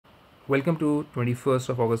Welcome to 21st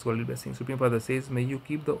of August Golden Blessing. Supreme Father says, may you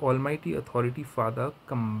keep the Almighty Authority Father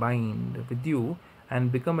combined with you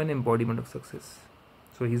and become an embodiment of success.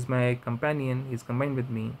 So he's my companion, he's combined with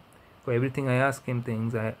me. For everything I ask him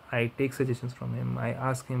things, I take suggestions from him, I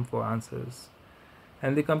ask him for answers.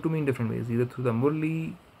 And they come to me in different ways, either through the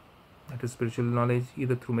Murli, that is spiritual knowledge,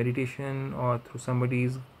 either through meditation or through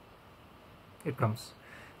somebody's, it comes.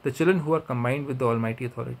 The children who are combined with the Almighty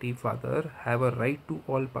Authority Father have a right to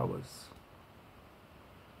all powers,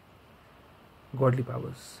 godly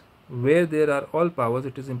powers. Where there are all powers,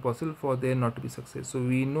 it is impossible for there not to be success. So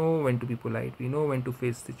we know when to be polite, we know when to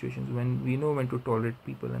face situations, we know when to tolerate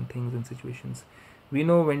people and things and situations. We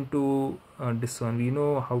know when to discern, we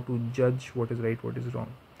know how to judge what is right, what is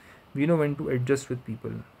wrong. We know when to adjust with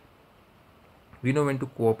people. We know when to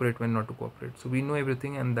cooperate, when not to cooperate. So we know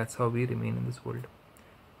everything, and that's how we remain in this world,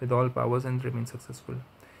 with all powers, and remain successful.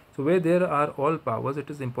 So where there are all powers, it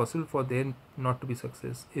is impossible for there not to be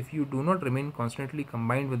success. If you do not remain constantly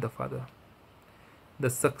combined with the Father, the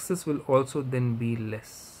success will also then be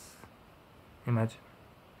less. Imagine.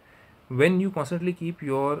 When you constantly keep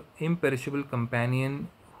your imperishable companion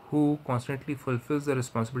who constantly fulfills the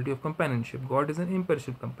responsibility of companionship. God is an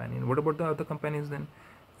imperishable companion. What about the other companions then?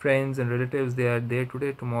 Friends and relatives, they are there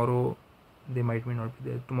today, tomorrow they may not be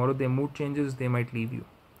there. Tomorrow their mood changes, they might leave you,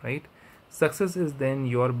 right? Success is then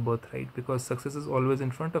your birthright, because success is always in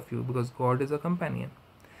front of you, because God is a companion.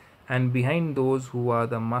 And behind those who are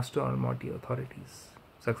the master almighty authorities,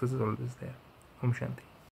 success is always there. Om Shanti.